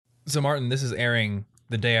So, Martin, this is airing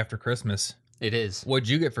the day after Christmas. It is. What'd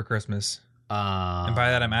you get for Christmas? And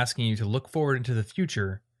by that, I'm asking you to look forward into the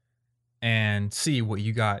future and see what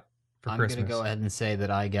you got for Christmas. I'm gonna go ahead and say that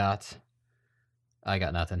I got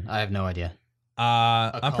nothing. I have no idea.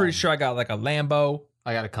 I'm pretty sure I got like a Lambo.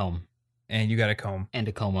 I got a comb. And you got a comb. And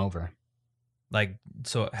a comb over. Like,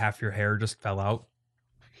 so half your hair just fell out?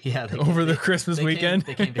 Yeah. Over the Christmas weekend?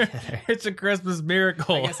 They came together. It's a Christmas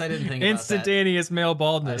miracle. I guess I didn't think about Instantaneous male that.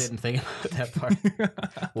 baldness. I didn't think about that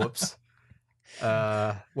part. Whoops.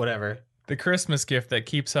 Whatever. The Christmas gift that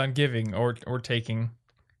keeps on giving or taking,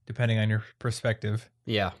 depending on your perspective.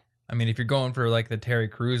 Yeah. I mean, if you're going for like the Terry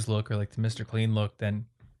Crews look or like the Mr. Clean look, then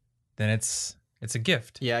it's a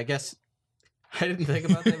gift. Yeah, I guess I didn't think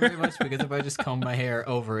about that very much because if I just comb my hair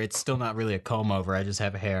over, it's still not really a comb over. I just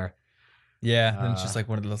have hair. Yeah, then it's just like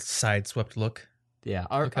one of the side swept look. Yeah.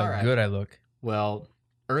 Look how good I look. Well,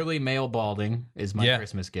 early male balding is my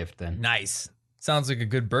Christmas gift then. Nice. Sounds like a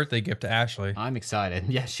good birthday gift to Ashley. I'm excited.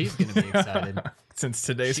 Yeah, she's going to be excited. Since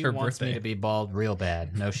today's her birthday. She wants me to be bald real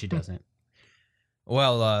bad. No, she doesn't.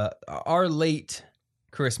 Well, our late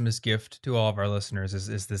Christmas gift to all of our listeners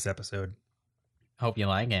is this episode. Hope you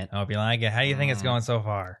like it. Hope you like it. How do you think it's going so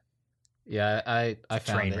far? Yeah, I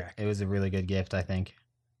found it. It was a really good gift, I think.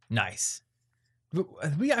 Nice.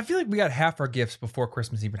 I feel like we got half our gifts before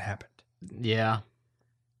Christmas even happened. Yeah.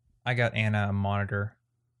 I got Anna a monitor,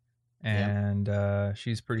 and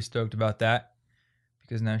she's pretty stoked about that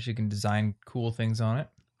because now she can design cool things on it.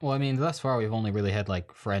 Well, I mean, thus far we've only really had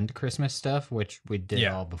like friend Christmas stuff, which we did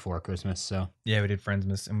all before Christmas. So yeah, we did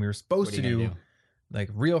Friendsmas, and we were supposed to do like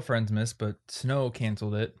real Friendsmas, but snow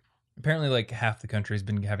canceled it. Apparently, like half the country has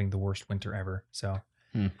been having the worst winter ever. So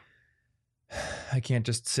I can't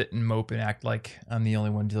just sit and mope and act like I'm the only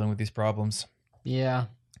one dealing with these problems. Yeah,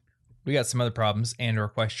 we got some other problems and or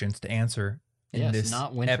questions to answer in this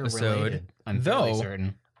not winter episode. Related. I'm fairly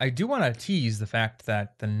certain. I do want to tease the fact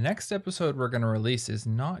that the next episode we're going to release is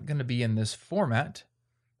not going to be in this format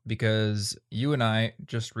because you and I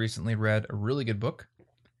just recently read a really good book.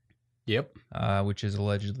 Yep. Which is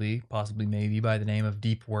allegedly, possibly maybe by the name of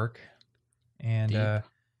Deep Work. And Deep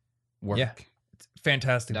Work. Yeah, it's a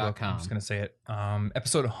fantastic book. I'm just going to say it.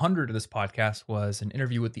 Episode 100 of this podcast was an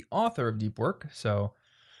interview with the author of Deep Work. So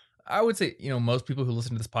I would say, most people who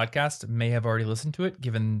listen to this podcast may have already listened to it,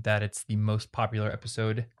 given that it's the most popular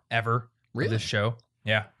episode ever of this show.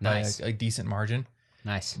 Yeah, nice. By a decent margin.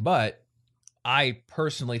 Nice. But I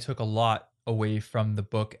personally took a lot away from the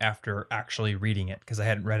book after actually reading it because I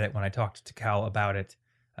hadn't read it when I talked to Cal about it.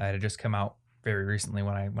 It had just come out very recently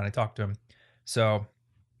when I talked to him. So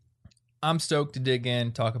I'm stoked to dig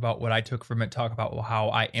in, talk about what I took from it, talk about how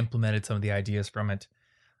I implemented some of the ideas from it,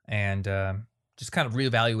 and just kind of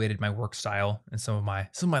reevaluated my work style and some of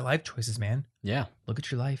my life choices, man. Yeah. Look at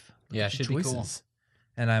your life. Yeah, it should be cool.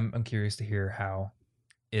 And I'm curious to hear how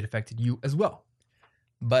it affected you as well.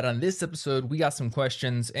 But on this episode, we got some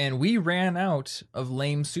questions, and we ran out of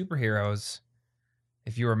lame superheroes.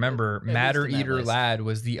 If you remember, Matter Eater Lad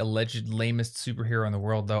was the alleged lamest superhero in the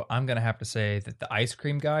world, though I'm going to have to say that the ice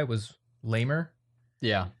cream guy was lamer.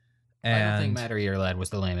 Yeah. And I don't think Matter Eater Lad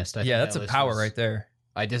was the lamest. Yeah, that's a power right there.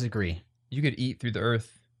 I disagree. You could eat through the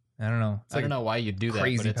earth. I don't know. I don't know why you'd do that,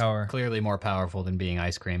 but it's clearly more powerful than being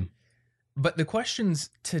ice cream. But the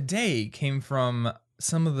questions today came from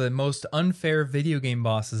some of the most unfair video game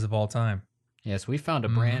bosses of all time. Yes, we found a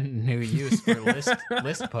brand new use for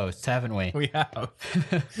list posts, haven't we? We have.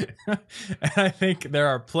 And I think there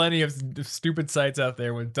are plenty of stupid sites out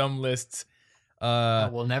there with dumb lists.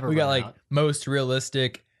 We'll never. We got like out. Most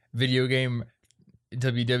realistic video game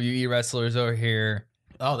WWE wrestlers over here.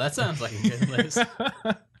 Oh, that sounds like a good list.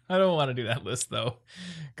 I don't want to do that list though,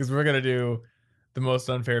 because we're gonna do the most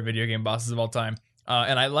unfair video game bosses of all time.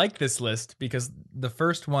 And I like this list because the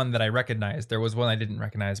first one that I recognized, there was one I didn't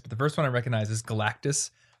recognize, but the first one I recognized is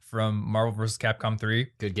Galactus from Marvel vs. Capcom 3.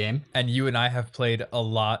 Good game. And you and I have played a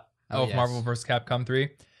lot of Marvel vs. Capcom 3.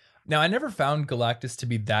 Now, I never found Galactus to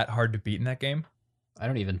be that hard to beat in that game. I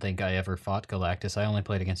don't even think I ever fought Galactus. I only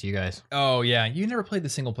played against you guys. Oh, yeah. You never played the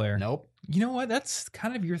single player. Nope. You know what? That's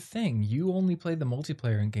kind of your thing. You only played the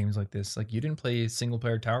multiplayer in games like this. Like, you didn't play single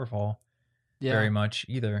player Towerfall very much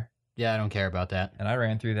either. Yeah, I don't care about that. And I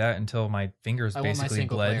ran through that until my fingers basically bled. I want my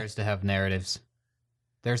single players to have narratives.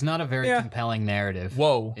 There's not a very compelling narrative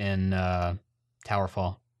in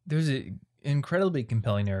Towerfall. There's an incredibly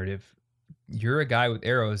compelling narrative. You're a guy with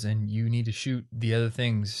arrows, and you need to shoot the other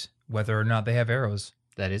things, whether or not they have arrows.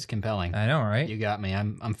 That is compelling. I know, right? You got me.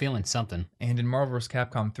 I'm feeling something. And in Marvel vs.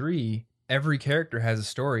 Capcom 3, every character has a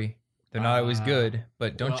story. They're not always good,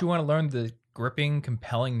 but don't you want to learn the gripping,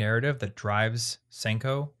 compelling narrative that drives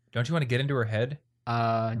Senko Don't you want to get into her head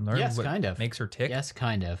and learn Yes, what kind of. makes her tick? Yes,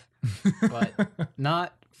 kind of. But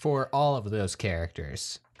not for all of those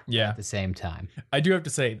characters Yeah. at the same time. I do have to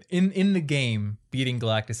say, in the game, beating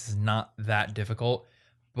Galactus is not that difficult,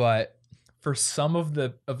 but for some of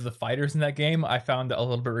the fighters in that game, I found it a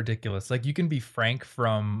little bit ridiculous. Like, you can be Frank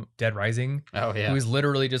from Dead Rising, Oh, yeah. who is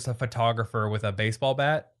literally just a photographer with a baseball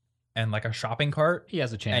bat and like a shopping cart, He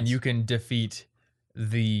has a chance. and you can defeat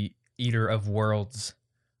the Eater of Worlds.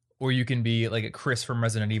 Or you can be like a Chris from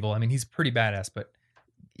Resident Evil. I mean, he's pretty badass, but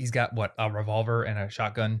he's got what, a revolver and a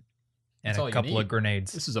shotgun and That's all a you couple of need.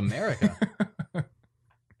 grenades. This is America.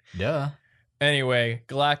 Duh. Anyway,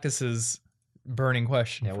 Galactus's burning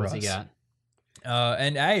question Yeah, for what's us. he got?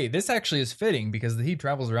 And hey, this actually is fitting because he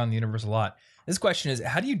travels around the universe a lot. This question is,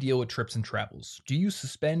 how do you deal with trips and travels? Do you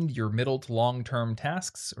suspend your middle to long-term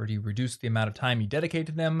tasks, or do you reduce the amount of time you dedicate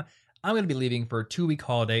to them? I'm going to be leaving for a 2-week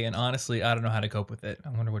holiday, and honestly, I don't know how to cope with it. I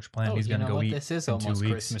wonder which planet he's going to go eat. This is in 2 almost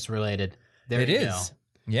weeks. Christmas related. There It you is. go.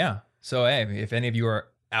 Yeah. So, hey, if any of you are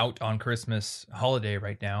out on Christmas holiday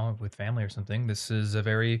right now with family or something, this is a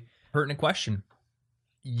very pertinent question.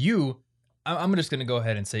 I'm just going to go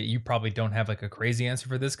ahead and say you probably don't have like a crazy answer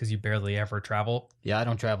for this because you barely ever travel, Yeah, I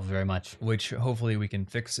don't travel very much. which hopefully we can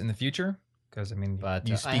fix in the future. Because, I mean, But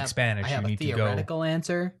you I speak have- Spanish, I you have a need to go. theoretical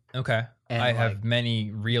answer. Okay. And I have like-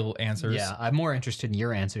 many real answers. Yeah, I'm more interested in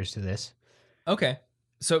your answers to this. Okay.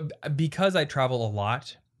 So because I travel a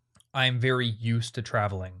lot, I'm very used to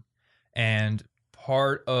traveling. And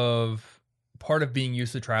part of being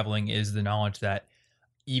used to traveling is the knowledge that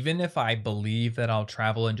even if I believe that I'll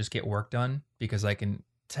travel and just get work done because I can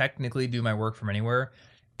technically do my work from anywhere,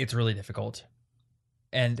 it's really difficult.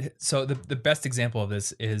 And so the best example of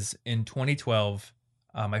this is in 2012,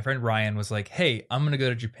 my friend Ryan was like, "Hey, I'm going to go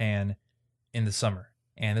to Japan in the summer."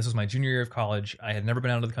 And this was my junior year of college. I had never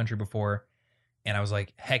been out of the country before. And I was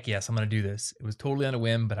like, heck yes, I'm going to do this. It was totally on a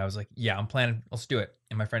whim, but I was like, yeah, I'm planning. Let's do it.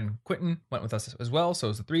 And my friend Quentin went with us as well. So it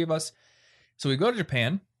was the 3 of us. So we go to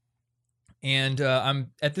Japan. And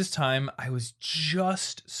at this time, I was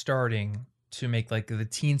just starting to make like the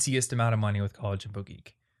teensiest amount of money with College Info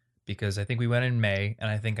Geek. Because I think we went in May, and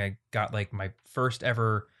I think I got like my first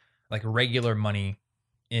ever like regular money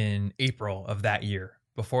in April of that year.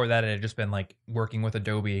 Before that, it had just been like working with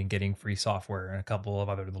Adobe and getting free software and a couple of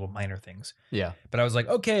other little minor things. Yeah. But I was like,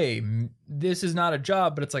 okay, this is not a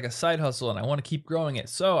job, but it's like a side hustle, and I want to keep growing it.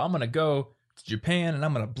 So I'm going to go to Japan, and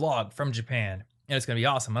I'm going to blog from Japan. And it's going to be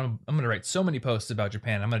awesome. I'm going to write so many posts about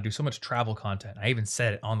Japan. I'm going to do so much travel content. I even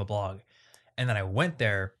said it on the blog. And then I went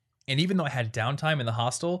there, and even though I had downtime in the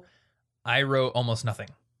hostel, I wrote almost nothing.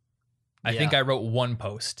 I think I wrote 1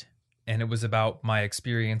 post, and it was about my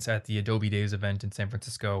experience at the Adobe Days event in San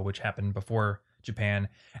Francisco, which happened before Japan.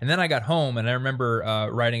 And then I got home, and I remember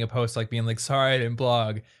writing a post like being like, sorry, I didn't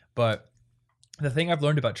blog. But the thing I've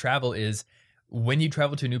learned about travel is when you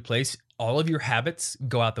travel to a new place, all of your habits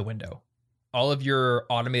go out the window. All of your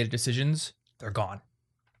automated decisions, they're gone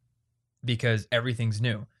because everything's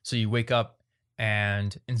new. So you wake up,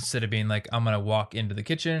 and instead of being like, I'm going to walk into the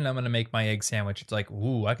kitchen and I'm going to make my egg sandwich, it's like,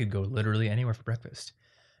 ooh, I could go literally anywhere for breakfast.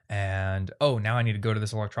 And, oh, now I need to go to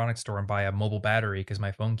this electronics store and buy a mobile battery because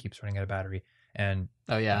my phone keeps running out of battery. And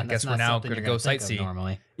Oh yeah. I guess we're now going to go sightsee.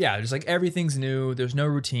 Normally. Yeah, just like everything's new. There's no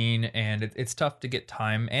routine. And it's tough to get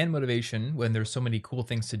time and motivation when there's so many cool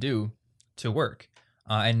things to do to work.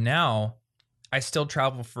 And now I still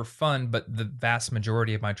travel for fun, but the vast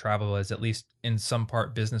majority of my travel is at least in some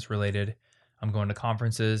part business related. I'm going to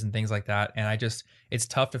conferences and things like that. And it's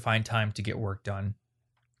tough to find time to get work done.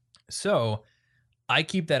 So I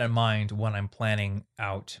keep that in mind when I'm planning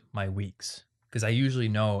out my weeks, because I usually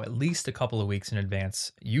know at least a couple of weeks in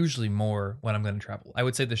advance, usually more when I'm going to travel. I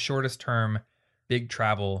would say the shortest term big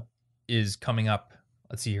travel is coming up.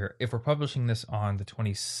 Let's see here. If we're publishing this on the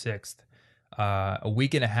 26th, a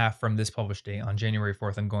week and a half from this published date on January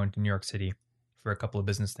 4th, I'm going to New York City for a couple of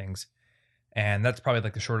business things. And that's probably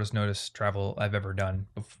like the shortest notice travel I've ever done.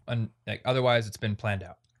 And like, otherwise, it's been planned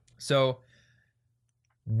out. So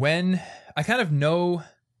when I kind of know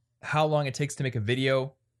how long it takes to make a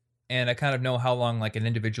video, and I kind of know how long like an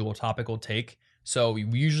individual topic will take. So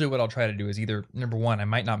usually what I'll try to do is either, number one, I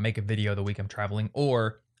might not make a video the week I'm traveling,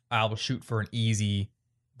 or I'll shoot for an easy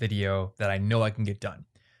video that I know I can get done.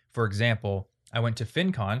 For example, I went to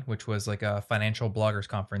FinCon, which was like a financial bloggers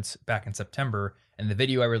conference back in September. And the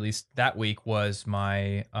video I released that week was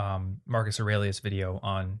my Marcus Aurelius video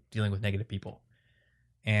on dealing with negative people.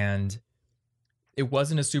 And it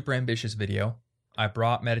wasn't a super ambitious video. I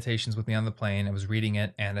brought Meditations with me on the plane. I was reading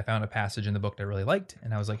it, and I found a passage in the book that I really liked.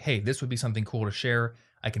 And I was like, hey, this would be something cool to share.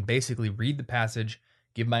 I can basically read the passage,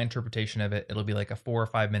 give my interpretation of it. It'll be like a 4 or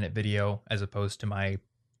 5 minute video as opposed to my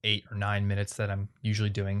 8 or 9 minutes that I'm usually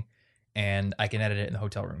doing. And I can edit it in the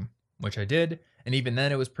hotel room, which I did. And even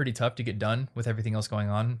then, it was pretty tough to get done with everything else going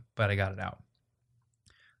on, but I got it out.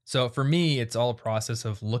 So for me, it's all a process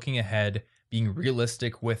of looking ahead, being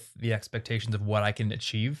realistic with the expectations of what I can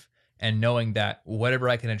achieve, and knowing that whatever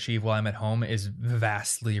I can achieve while I'm at home is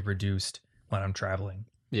vastly reduced when I'm traveling.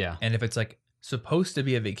 Yeah. And if it's like supposed to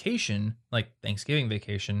be a vacation, like Thanksgiving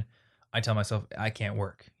vacation, I tell myself I can't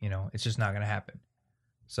work. It's just not going to happen.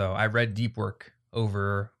 So I read Deep Work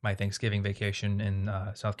over my Thanksgiving vacation in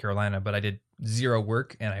South Carolina, but I did 0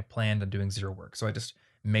 work and I planned on doing 0 work. So I just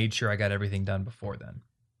made sure I got everything done before then.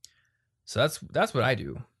 So that's what I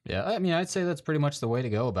do. Yeah, I mean, I'd say that's pretty much the way to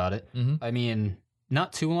go about it. Mm-hmm. I mean,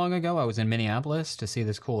 not too long ago, I was in Minneapolis to see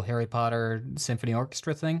this cool Harry Potter Symphony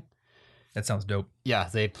Orchestra thing. That sounds dope. Yeah,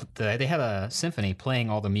 they had a symphony playing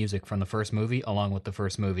all the music from the first movie along with the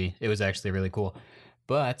first movie. It was actually really cool.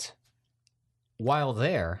 But while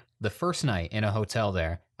there, the first night in a hotel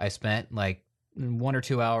there, I spent like 1 or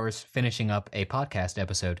 2 hours finishing up a podcast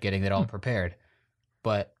episode, getting it all prepared.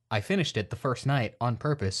 But I finished it the first night on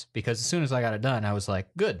purpose because as soon as I got it done, I was like,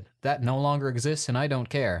 good, that no longer exists and I don't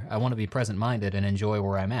care. I want to be present-minded and enjoy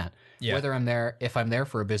where I'm at. Yeah. Whether if I'm there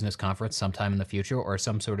for a business conference sometime in the future or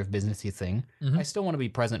some sort of businessy thing, I still want to be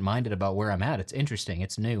present-minded about where I'm at. It's interesting.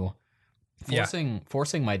 It's new.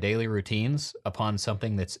 Forcing my daily routines upon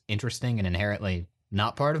something that's interesting and inherently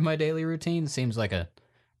not part of my daily routine seems like a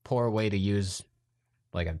poor way to use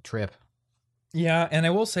like a trip. Yeah, and I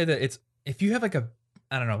will say that if you have like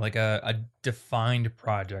a defined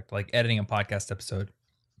project, like editing a podcast episode,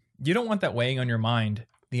 you don't want that weighing on your mind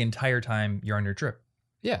the entire time you're on your trip.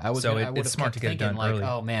 Yeah, it's smart to get it done like, early.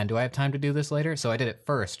 oh man, do I have time to do this later? So I did it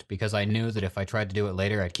first because I knew that if I tried to do it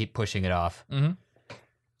later, I'd keep pushing it off. Mm-hmm.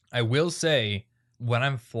 I will say, when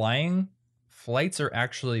I'm flying, flights are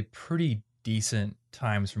actually pretty decent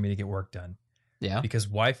times for me to get work done. Yeah. Because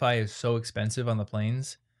Wi-Fi is so expensive on the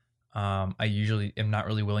planes. I usually am not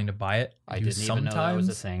really willing to buy it. I didn't even know that was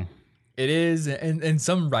a thing. It is, and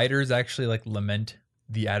some writers actually like lament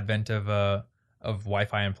the advent of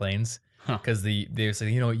Wi-Fi in planes because they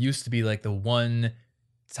say, it used to be like the one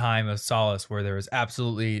time of solace where there was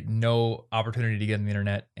absolutely no opportunity to get on the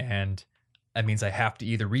internet, and that means I have to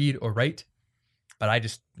either read or write. But I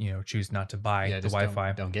just choose not to buy the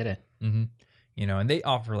Wi-Fi. Don't get it. Mm-hmm. And they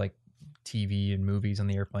offer like TV and movies on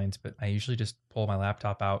the airplanes, but I usually just pull my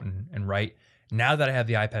laptop out and write. Now that I have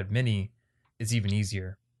the iPad mini, it's even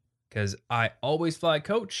easier because I always fly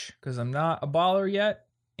coach because I'm not a baller yet.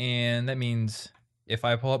 And that means if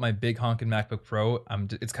I pull up my big honking MacBook Pro,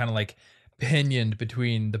 it's kind of like pinioned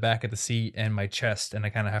between the back of the seat and my chest. And I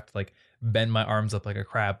kind of have to like bend my arms up like a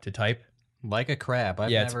crab to type. Like a crab.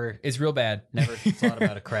 It's real bad. Never thought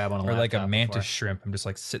about a crab on a or laptop like a mantis before. shrimp. I'm just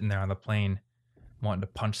like sitting there on the plane wanting to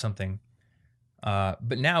punch something.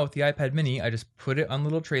 But now with the iPad mini, I just put it on the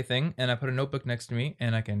little tray thing and I put a notebook next to me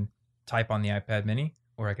and I can type on the iPad mini,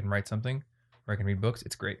 or I can write something, or I can read books.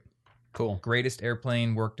 It's great. Cool. Greatest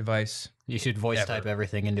airplane work device. You should voice ever. type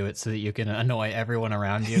everything into it so that you can annoy everyone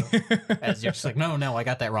around you. As you're just like, no, I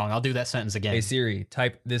got that wrong. I'll do that sentence again. Hey Siri,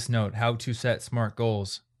 type this note: how to set SMART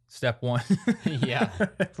goals. Step 1. Yeah.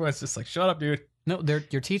 Everyone's just like, shut up, dude. No,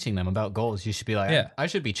 you're teaching them about goals. You should be like, Yeah. I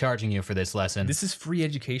should be charging you for this lesson. This is free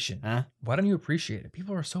education. Huh? Why don't you appreciate it?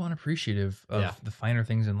 People are so unappreciative of the finer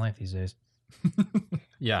things in life these days.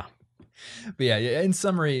 Yeah. But yeah, in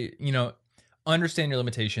summary, understand your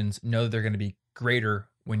limitations, know that they're going to be greater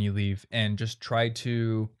when you leave, and just try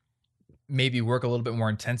to maybe work a little bit more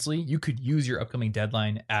intensely. You could use your upcoming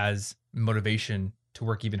deadline as motivation to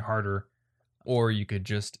work even harder, or you could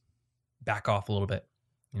just back off a little bit.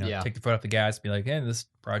 Take the foot off the gas, be like, hey, this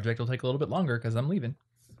project will take a little bit longer because I'm leaving.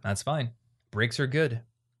 That's fine. Breaks are good.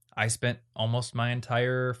 I spent almost my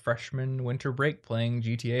entire freshman winter break playing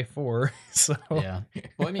GTA 4. So yeah.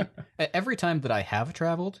 Well, I mean, every time that I have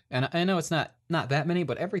traveled, and I know it's not that many,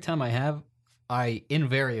 but every time I have, I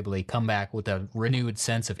invariably come back with a renewed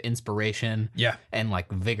sense of inspiration and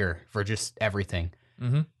like vigor for just everything.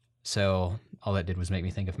 Mm-hmm. So all that did was make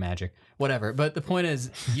me think of magic. Whatever. But the point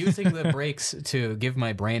is, using the breaks to give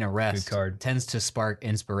my brain a rest tends to spark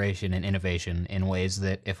inspiration and innovation in ways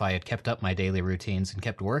that if I had kept up my daily routines and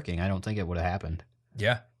kept working, I don't think it would have happened.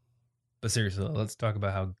 Yeah. But seriously, let's talk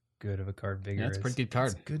about how good of a card Vigor is. It's a pretty good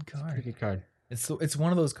card. It's a good card. Pretty good card. It's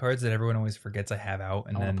one of those cards that everyone always forgets I have out,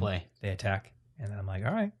 and then play. They attack. And then I'm like,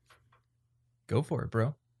 all right, go for it,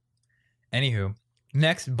 bro. Anywho,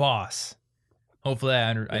 next boss. Hopefully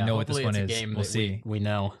I know what this one is. We'll see. We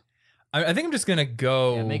know. I think I'm just going to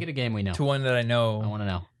go make it a game we know. to one that I know. I want to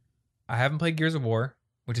know. I haven't played Gears of War.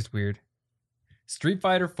 which is weird. Street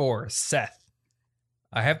Fighter 4, Seth.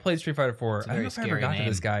 I have played Street Fighter 4. It's a I don't very know if I ever scary got to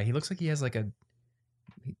this name. guy. He looks like he has like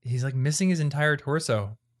he's like missing his entire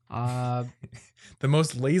torso. Uh, The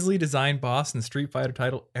most lazily designed boss in the Street Fighter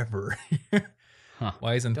title ever. huh.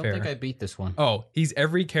 Why is Don't unfair? think I beat this one. Oh, he's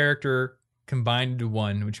every character combined into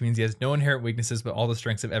one, which means he has no inherent weaknesses but all the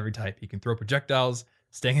strengths of every type. He can throw projectiles,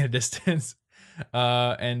 staying at a distance,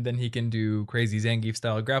 and then he can do crazy Zangief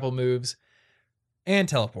style grapple moves and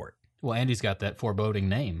teleport. Well, Andy's got that foreboding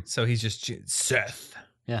name. So he's just Seth.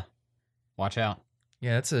 Watch out.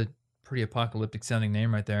 Yeah, that's a pretty apocalyptic sounding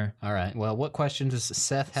name right there. All right. Well, what question does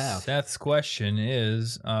Seth have? Seth's question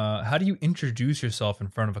is, how do you introduce yourself in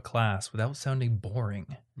front of a class without sounding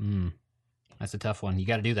boring? That's a tough one. You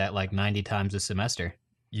got to do that like 90 times a semester.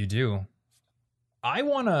 You do. I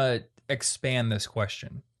want to expand this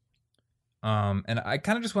question. And I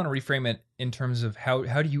kind of just want to reframe it in terms of how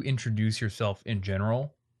do you introduce yourself in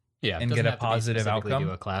general? Yeah, And doesn't get a have to be positive specifically outcome?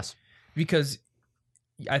 To a class. Because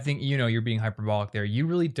I think, you're being hyperbolic there. You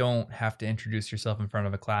really don't have to introduce yourself in front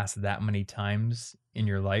of a class that many times in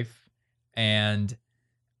your life. And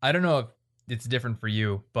I don't know if it's different for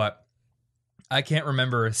you, but I can't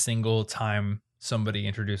remember a single time somebody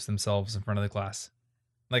introduced themselves in front of the class.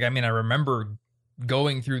 Like, I mean, I remember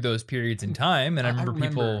going through those periods in time, and I remember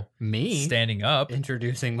people me standing up.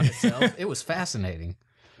 introducing myself. It was fascinating.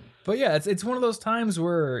 But yeah, it's one of those times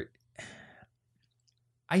where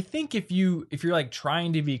I think if you're like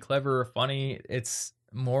trying to be clever or funny, it's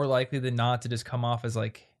more likely than not to just come off as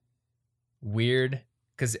like weird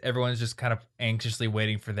because everyone's just kind of anxiously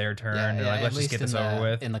waiting for their turn. They're like, let's just get this over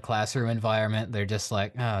with. In the classroom environment, they're just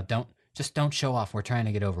like, don't show off. We're trying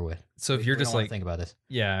to get over with. So if you're just like, think about this.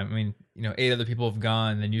 yeah, I mean, 8 other people have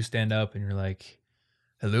gone, then you stand up and you're like,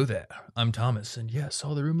 hello there, I'm Thomas, and yes,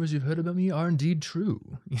 all the rumors you've heard about me are indeed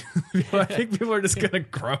true. I think people are just gonna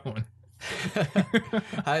groan.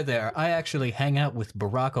 Hi there. I actually hang out with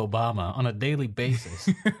Barack Obama on a daily basis.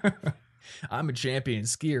 I'm a champion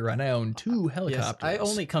skier and I own 2 helicopters. Yes, I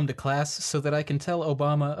only come to class so that I can tell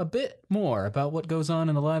Obama a bit more about what goes on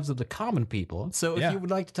in the lives of the common people. So if you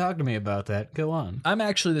would like to talk to me about that, go on. I'm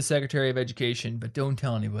actually the Secretary of Education, but don't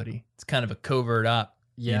tell anybody. It's kind of a covert op.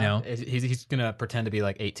 Yeah, he's gonna pretend to be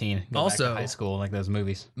like 18. Go Also, back to high school like those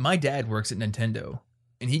movies. My dad works at Nintendo,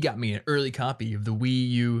 and he got me an early copy of the Wii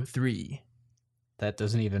U 3.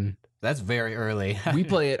 That's very early. We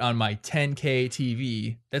play it on my 10K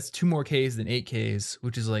TV. That's 2 more Ks than 8Ks,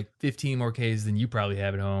 which is like 15 more Ks than you probably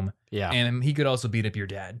have at home. Yeah. And he could also beat up your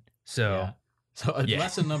dad. So, yeah. So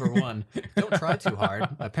lesson number 1, don't try too hard.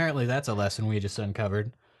 Apparently that's a lesson we just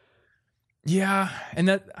uncovered. Yeah, and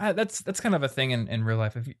that's kind of a thing in real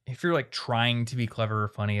life. If you're like trying to be clever or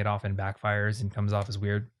funny, it often backfires and comes off as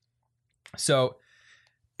weird. So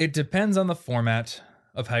it depends on the format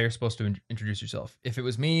of how you're supposed to introduce yourself. If it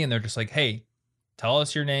was me and they're just like, hey, tell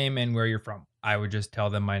us your name and where you're from, I would just tell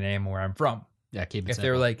them my name and where I'm from. Yeah, keep it If simple.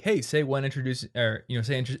 they were like, hey, say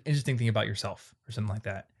interesting thing about yourself or something like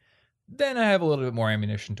that, then I have a little bit more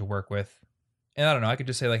ammunition to work with. And I don't know, I could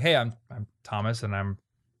just say like, hey, I'm Thomas and I'm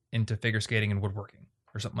into figure skating and woodworking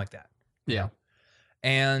or something like that. Yeah.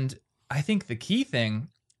 And I think the key thing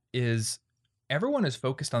is everyone is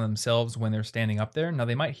focused on themselves when they're standing up there. Now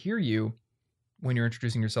they might hear you when you're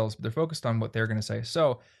introducing yourselves, but they're focused on what they're going to say.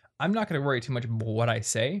 So I'm not going to worry too much about what I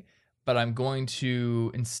say, but I'm going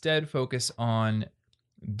to instead focus on,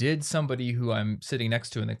 did somebody who I'm sitting next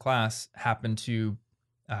to in the class happen to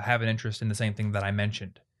have an interest in the same thing that I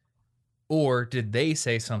mentioned? Or did they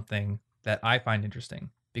say something that I find interesting?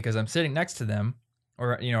 Because I'm sitting next to them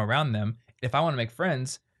or, around them. If I want to make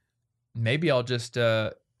friends, maybe I'll just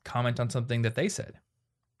comment on something that they said.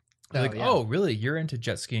 They're like, oh, really? You're into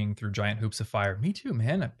jet skiing through giant hoops of fire? Me too,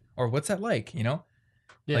 man. Or what's that like? Yeah.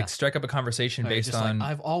 Like strike up a conversation based on. Like,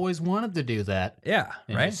 I've always wanted to do that. Yeah,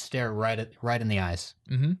 And right. just stare right in the eyes.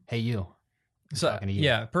 Mm-hmm. Hey, you. So talking to you.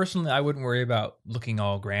 yeah, personally, I wouldn't worry about looking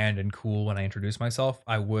all grand and cool when I introduce myself.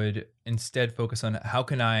 I would instead focus on how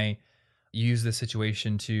can I use this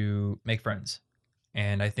situation to make friends.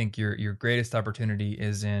 And I think your greatest opportunity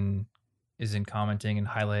is in commenting and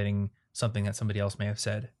highlighting something that somebody else may have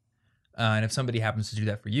said. And if somebody happens to do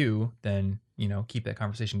that for you, then, keep that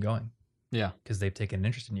conversation going. Yeah. Because they've taken an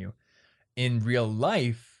interest in you. In real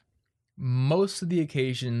life, most of the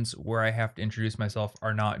occasions where I have to introduce myself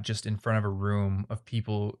are not just in front of a room of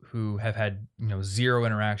people who have had, zero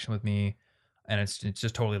interaction with me. And it's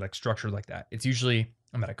just totally like structured like that. It's usually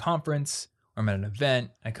I'm at a conference or I'm at an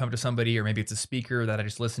event. I come to somebody, or maybe it's a speaker that I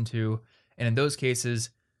just listen to. And in those cases,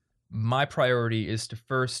 my priority is to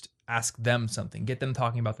first ask them something, get them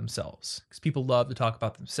talking about themselves, because people love to talk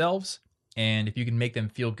about themselves. And if you can make them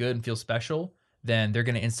feel good and feel special, then they're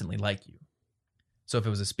going to instantly like you. So if it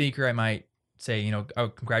was a speaker, I might say, I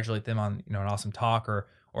would congratulate them on, an awesome talk, or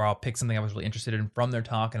I'll pick something I was really interested in from their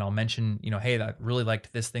talk, and I'll mention, hey, I really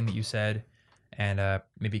liked this thing that you said, and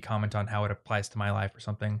maybe comment on how it applies to my life or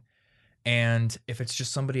something. And if it's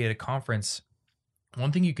just somebody at a conference,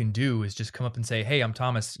 one thing you can do is just come up and say, hey, I'm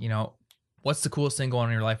Thomas, what's the coolest thing going on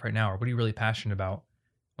in your life right now? Or what are you really passionate about?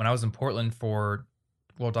 When I was in Portland for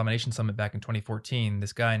World Domination Summit back in 2014,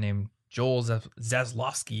 this guy named Joel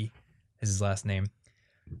Zaslowski is his last name.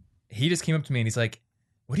 He just came up to me and he's like,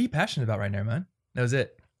 what are you passionate about right now, man? That was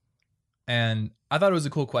it. And I thought it was a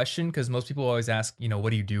cool question because most people always ask, what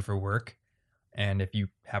do you do for work? And if you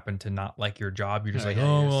happen to not like your job, you're just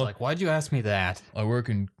well, why'd you ask me that? I work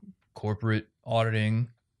in corporate auditing,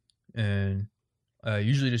 and I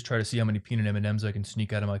usually just try to see how many peanut M&Ms I can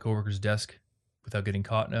sneak out of my coworker's desk without getting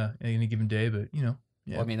caught in any given day. But, yeah.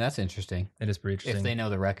 Well, I mean, that's interesting. It is pretty interesting. If they know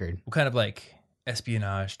the record. What kind of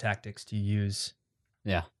espionage tactics do you use?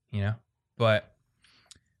 Yeah. But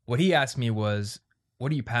what he asked me was,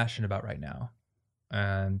 what are you passionate about right now?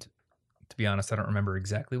 And to be honest, I don't remember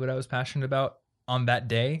exactly what I was passionate about on that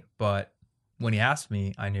day, but when he asked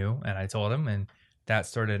me, I knew, and I told him, and that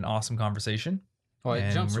started an awesome conversation. Well,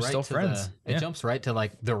 it jumps we're right still to friends. It jumps right to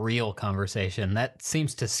the real conversation. That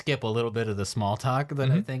seems to skip a little bit of the small talk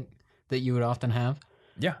that I think that you would often have.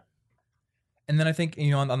 Yeah. And then I think,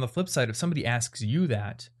 on the flip side, if somebody asks you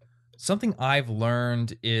that, something I've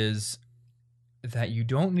learned is that you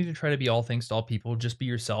don't need to try to be all things to all people. Just be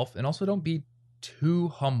yourself, and also don't be too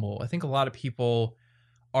humble. I think a lot of people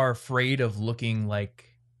are afraid of looking like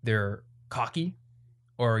they're cocky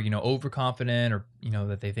or, overconfident, or,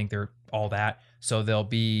 that they think they're all that. So they'll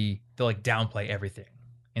downplay everything,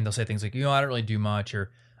 and they'll say things like, I don't really do much,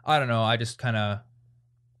 or I don't know, I just kind of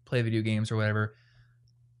play video games or whatever.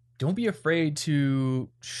 Don't be afraid to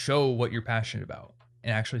show what you're passionate about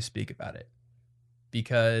and actually speak about it,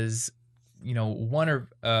 because one or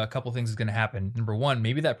a couple things is going to happen. Number one,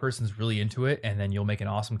 maybe that person's really into it, and then you'll make an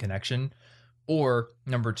awesome connection. Or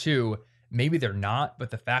number two, maybe they're not,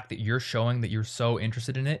 but the fact that you're showing that you're so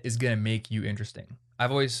interested in it is going to make you interesting.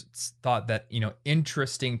 I've always thought that,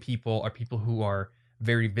 interesting people are people who are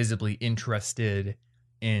very visibly interested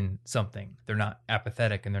in something. They're not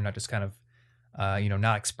apathetic, and they're not just kind of,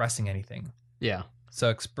 not expressing anything. Yeah. So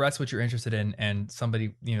express what you're interested in, and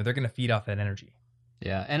somebody, they're going to feed off that energy.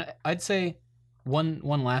 Yeah, and I'd say one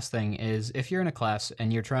last thing is, if you're in a class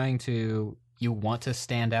and you want to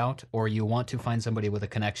stand out, or you want to find somebody with a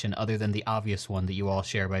connection other than the obvious one that you all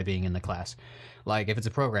share by being in the class. Like if it's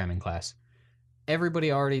a programming class,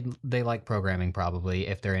 everybody they like programming probably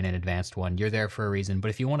if they're in an advanced one. You're there for a reason. But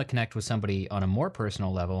if you want to connect with somebody on a more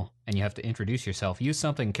personal level and you have to introduce yourself, use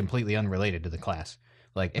something completely unrelated to the class.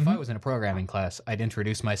 Like if I was in a programming class, I'd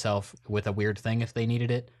introduce myself with a weird thing if they needed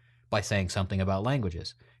it, by saying something about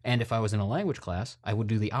languages. And if I was in a language class, I would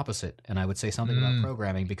do the opposite, and I would say something about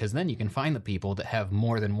programming, because then you can find the people that have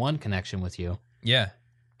more than one connection with you. Yeah,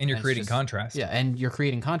 and you're creating contrast. Yeah, and you're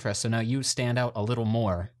creating contrast, so now you stand out a little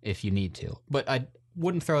more if you need to. But I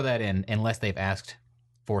wouldn't throw that in unless they've asked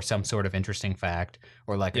for some sort of interesting fact,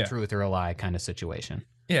 or a truth or a lie kind of situation.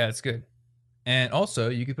 Yeah, it's good. And also,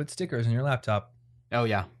 you could put stickers on your laptop. Oh,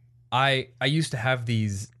 yeah. I used to have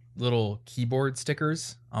these little keyboard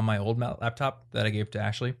stickers on my old laptop that I gave to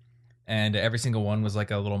Ashley, and every single one was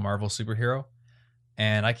like a little Marvel superhero,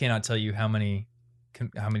 and I cannot tell you how many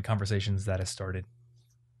conversations that has started.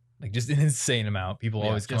 Like, just an insane amount. People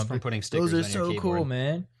always come up from putting stickers. Those are on so your keyboard. cool,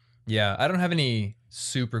 man. Yeah, I don't have any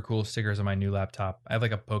super cool stickers on my new laptop. I have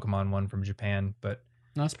like a Pokemon one from Japan, but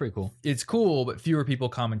that's pretty cool. It's cool, but fewer people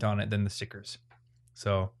comment on it than the stickers.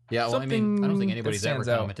 So yeah, well, I mean, I don't think anybody's ever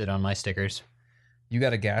commented on my stickers. You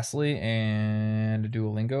got a Ghastly and a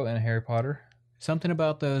Duolingo and a Harry Potter. Something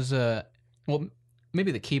about those,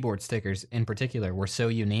 maybe the keyboard stickers in particular were so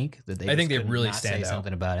unique that I think they really stand out.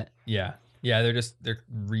 Something about it. Yeah. Yeah, they're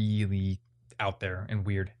really out there and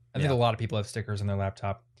weird. I think a lot of people have stickers on their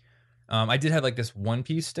laptop. I did have like this One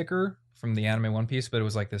Piece sticker from the anime One Piece, but it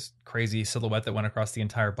was like this crazy silhouette that went across the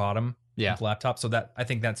entire bottom of the laptop. So I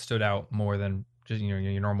think that stood out more than just, your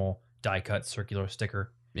normal die cut circular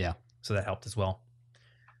sticker. Yeah. So that helped as well.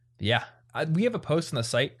 Yeah, we have a post on the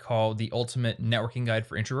site called The Ultimate Networking Guide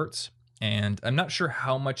for Introverts, and I'm not sure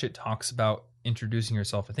how much it talks about introducing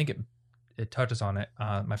yourself. I think it touches on it.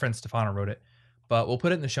 My friend Stefano wrote it, but we'll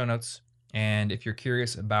put it in the show notes, and if you're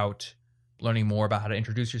curious about learning more about how to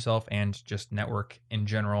introduce yourself and just network in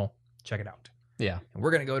general, check it out. Yeah. And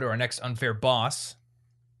we're going to go to our next unfair boss,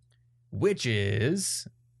 which is...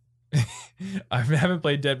 I haven't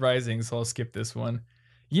played Dead Rising, so I'll skip this one.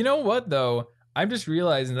 You know what though? I'm just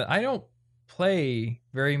realizing that I don't play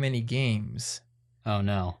very many games. Oh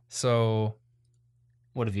no. So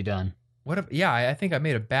What have you done? I think I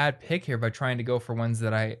made a bad pick here by trying to go for ones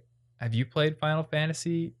that I have. You played Final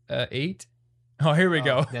Fantasy 8? Oh, here we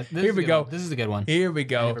go. Here we go. This is a good one. Here we I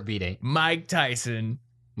go. never beat 8. Mike Tyson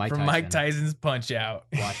from Mike Tyson's Punch Out.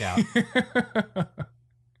 Watch out.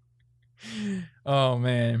 Oh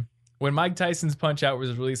man. When Mike Tyson's Punch Out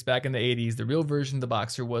was released back in the 80s, the real version of the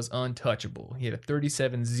boxer was untouchable. He had a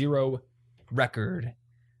 37-0 record.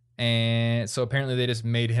 And so apparently they just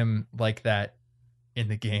made him like that in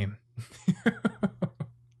the game.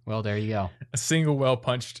 Well, there you go. A single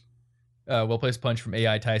well-placed punch from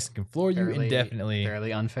AI Tyson can floor you indefinitely.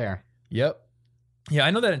 Fairly unfair. Yep. Yeah,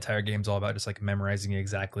 I know that entire game's all about just like memorizing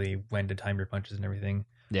exactly when to time your punches and everything.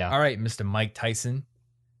 Yeah. All right, Mr. Mike Tyson.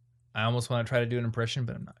 I almost want to try to do an impression,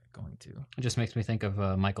 but I'm not going to. It just makes me think of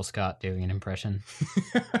Michael Scott doing an impression.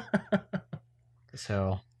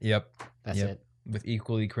 So, Yep. That's it. With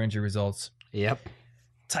equally cringy results. Yep.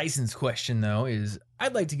 Tyson's question, though, is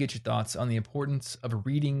I'd like to get your thoughts on the importance of a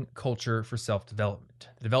reading culture for self-development,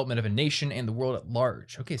 the development of a nation and the world at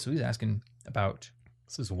large. Okay, so he's asking about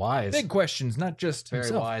This is wise. big questions, not just Very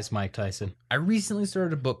himself. wise, Mike Tyson. I recently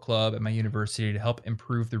started a book club at my university to help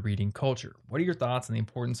improve the reading culture. What are your thoughts on the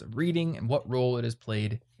importance of reading and what role it has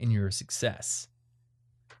played in your success?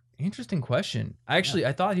 Interesting question. I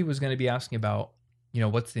thought he was going to be asking about,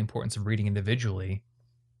 what's the importance of reading individually,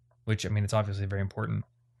 which, I mean, it's obviously very important.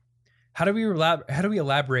 How do we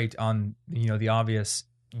elaborate on, the obvious,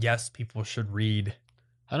 yes, people should read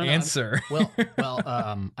I don't know. answer?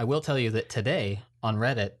 I will tell you that today on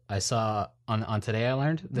Reddit, I saw on Today I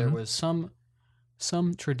Learned there Mhm. was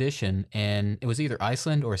some tradition, and it was either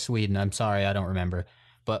Iceland or Sweden. I'm sorry, I don't remember,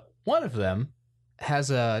 but one of them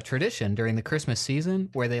has a tradition during the Christmas season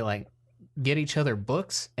where they like get each other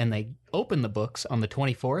books and they open the books on the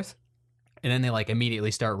 24th, and then they like immediately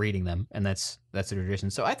start reading them, and that's a tradition.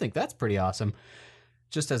 So I think that's pretty awesome.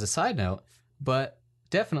 Just as a side note, but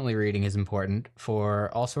definitely reading is important for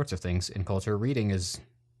all sorts of things in culture. Reading is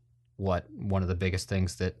one of the biggest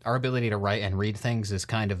things that our ability to write and read things is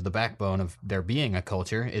kind of the backbone of there being a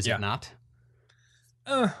culture, is Yeah. it not?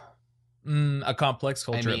 A complex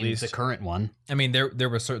culture, I mean, at least. the current one. I mean, there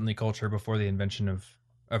was certainly culture before the invention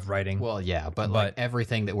of writing. Well, yeah, but like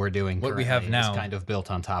everything that we're doing what we have currently now is kind of built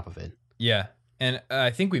on top of it. Yeah. And I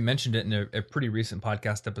think we mentioned it in a pretty recent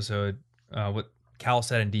podcast episode. What Cal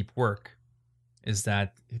said in Deep Work is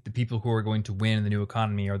that the people who are going to win in the new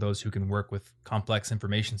economy are those who can work with complex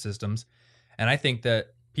information systems. And I think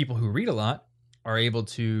that people who read a lot are able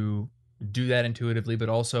to do that intuitively, but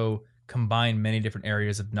also combine many different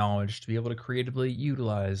areas of knowledge to be able to creatively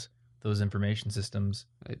utilize those information systems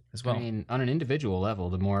as well. I mean, on an individual level,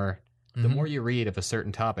 the more you read of a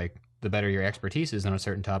certain topic, the better your expertise is on a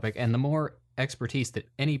certain topic, and the more expertise that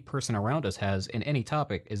any person around us has in any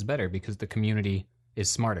topic is better because the community is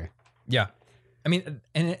smarter. Yeah. I mean,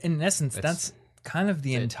 in essence, that's kind of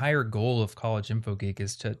the entire goal of College Info Geek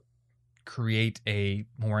is to create a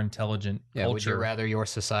more intelligent culture. Would you rather your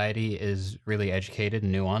society is really educated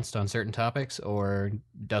and nuanced on certain topics or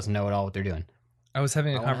doesn't know at all what they're doing? I was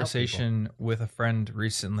having a I wanna help conversation with a friend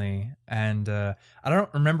recently, and I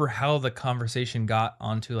don't remember how the conversation got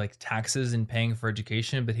onto like taxes and paying for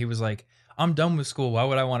education, but he was like, I'm done with school. Why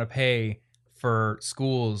would I want to pay for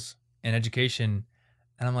schools and education?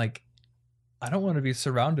 And I'm like, I don't want to be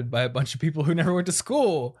surrounded by a bunch of people who never went to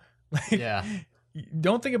school. Like, Yeah.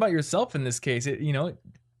 Don't think about yourself in this case. It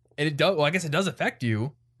does. Well, I guess it does affect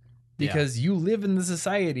you because you live in the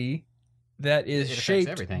society that is It affects shaped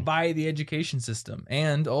everything. by the education system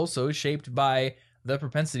and also shaped by the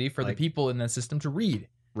propensity for the people in that system to read.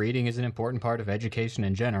 Reading is an important part of education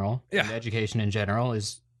in general. Yeah. And education in general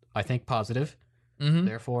is, I think, positive. Mm-hmm.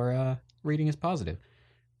 Therefore, reading is positive.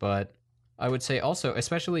 But I would say also,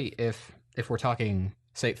 especially if we're talking,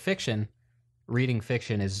 say, fiction, reading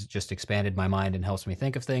fiction has just expanded my mind and helps me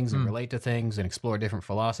think of things and relate to things and explore different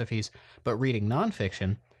philosophies. But reading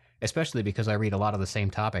nonfiction, especially because I read a lot of the same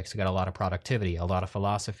topics, I got a lot of productivity, a lot of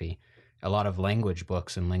philosophy, a lot of language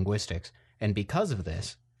books and linguistics. And because of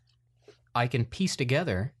this, I can piece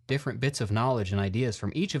together different bits of knowledge and ideas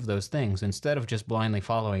from each of those things. Instead of just blindly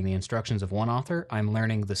following the instructions of one author, I'm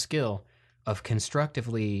learning the skill of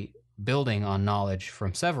constructively building on knowledge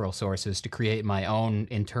from several sources to create my own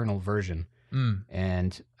internal version.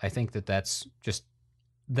 And I think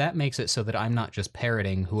that makes it so that I'm not just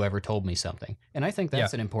parroting whoever told me something. And I think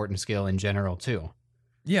that's an important skill in general too.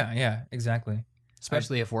 Yeah, exactly.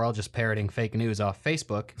 Especially if we're all just parroting fake news off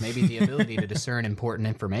Facebook, maybe the ability to discern important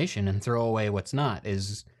information and throw away what's not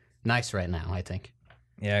is nice right now, I think.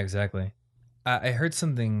 Yeah, exactly. I heard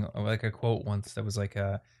something like a quote once that was like,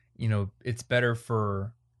 it's better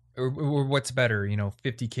for, or what's better,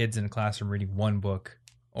 50 kids in a classroom reading one book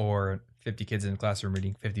or 50 kids in a classroom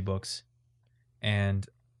reading 50 books. And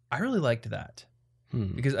I really liked that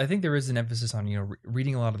because I think there is an emphasis on,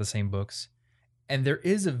 reading a lot of the same books. And there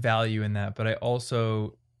is a value in that. But I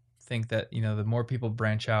also think that, the more people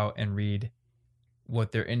branch out and read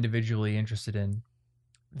what they're individually interested in,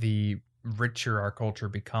 the richer our culture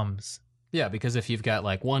becomes. Yeah, because if you've got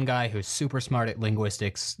like one guy who's super smart at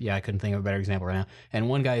linguistics, yeah, I couldn't think of a better example right now, and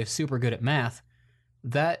one guy who's super good at math,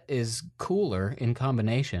 that is cooler in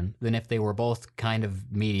combination than if they were both kind of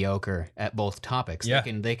mediocre at both topics. Yeah.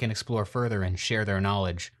 They can explore further and share their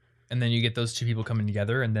knowledge. And then you get those two people coming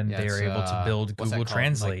together, and then Yeah, they're able to build what's that Google called?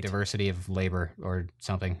 Translate. Like diversity of labor or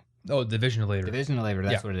something. Oh, division of labor. Division of labor,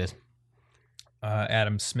 that's Yeah. what it is.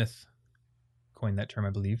 Adam Smith coined that term, I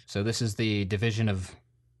believe. So this is the division of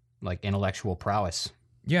like intellectual prowess.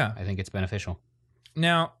 Yeah. I think it's beneficial.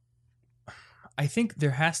 Now, I think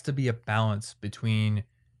there has to be a balance between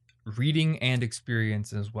reading and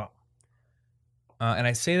experience as well. And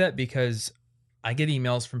I say that because I get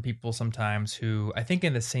emails from people sometimes who, I think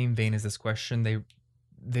in the same vein as this question, they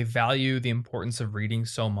value the importance of reading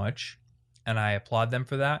so much, and I applaud them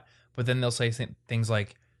for that. But then they'll say things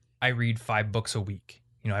like, I read 5 books a week.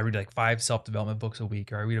 I read like 5 self-development books a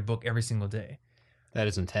week, or I read a book every single day. That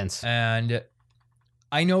is intense. And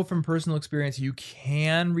I know from personal experience, you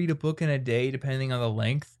can read a book in a day depending on the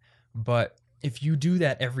length. But if you do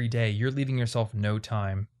that every day, you're leaving yourself no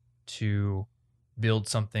time to build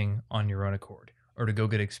something on your own accord or to go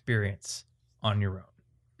get experience on your own.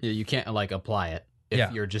 Yeah, you can't like apply it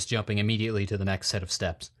if you're just jumping immediately to the next set of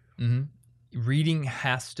steps. Mm-hmm. Reading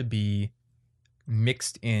has to be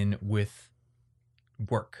mixed in with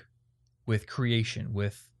work, with creation,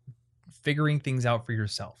 with figuring things out for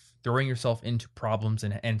yourself, throwing yourself into problems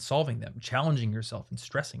and solving them, challenging yourself and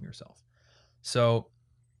stressing yourself. So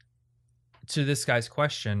to this guy's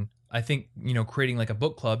question, I think, creating like a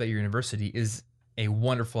book club at your university is a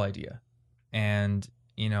wonderful idea. And,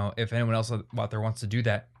 if anyone else out there wants to do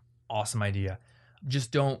that, awesome idea.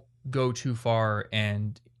 Just don't go too far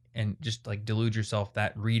and just like delude yourself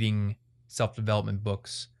that reading self-development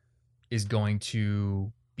books is going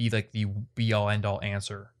to be like the be all end all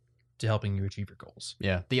answer to helping you achieve your goals.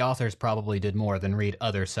 Yeah, the authors probably did more than read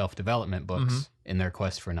other self-development books in their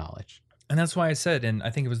quest for knowledge. And that's why I said, and I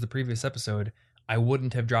think it was the previous episode, I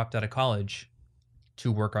wouldn't have dropped out of college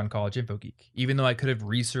to work on College Info Geek. Even though I could have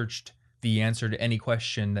researched the answer to any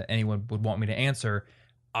question that anyone would want me to answer,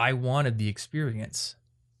 I wanted the experience.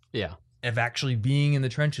 Yeah. Of actually being in the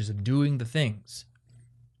trenches, of doing the things.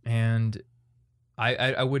 And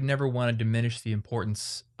I would never want to diminish the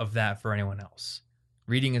importance of that for anyone else.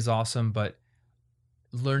 Reading is awesome, but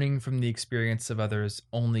learning from the experience of others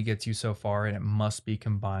only gets you so far, and it must be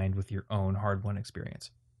combined with your own hard-won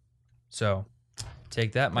experience. So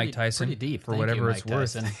take that, Mike Tyson, pretty deep. for Thank whatever you, it's Mike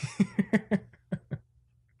worth. Tyson.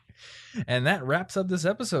 And that wraps up this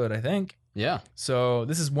episode, I think. Yeah. So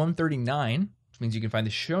this is 139, which means you can find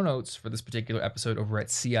the show notes for this particular episode over at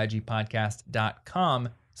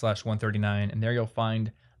cigpodcast.com/139. And there you'll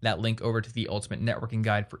find that link over to the Ultimate Networking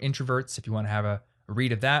Guide for Introverts if you want to have a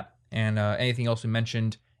read of that. And anything else we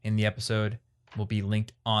mentioned in the episode will be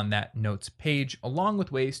linked on that notes page, along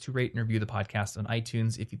with ways to rate and review the podcast on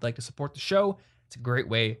iTunes. If you'd like to support the show, it's a great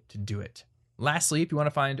way to do it. Lastly, if you want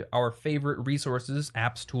to find our favorite resources,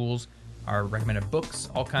 apps, tools, our recommended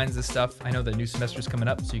books, all kinds of stuff, I know the new semester is coming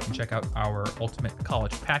up, so you can check out our Ultimate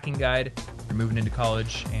College Packing Guide for moving into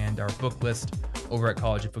college and our book list over at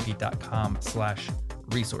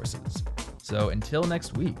collegeinfogeek.com/resources. So until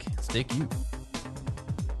next week, stay cute.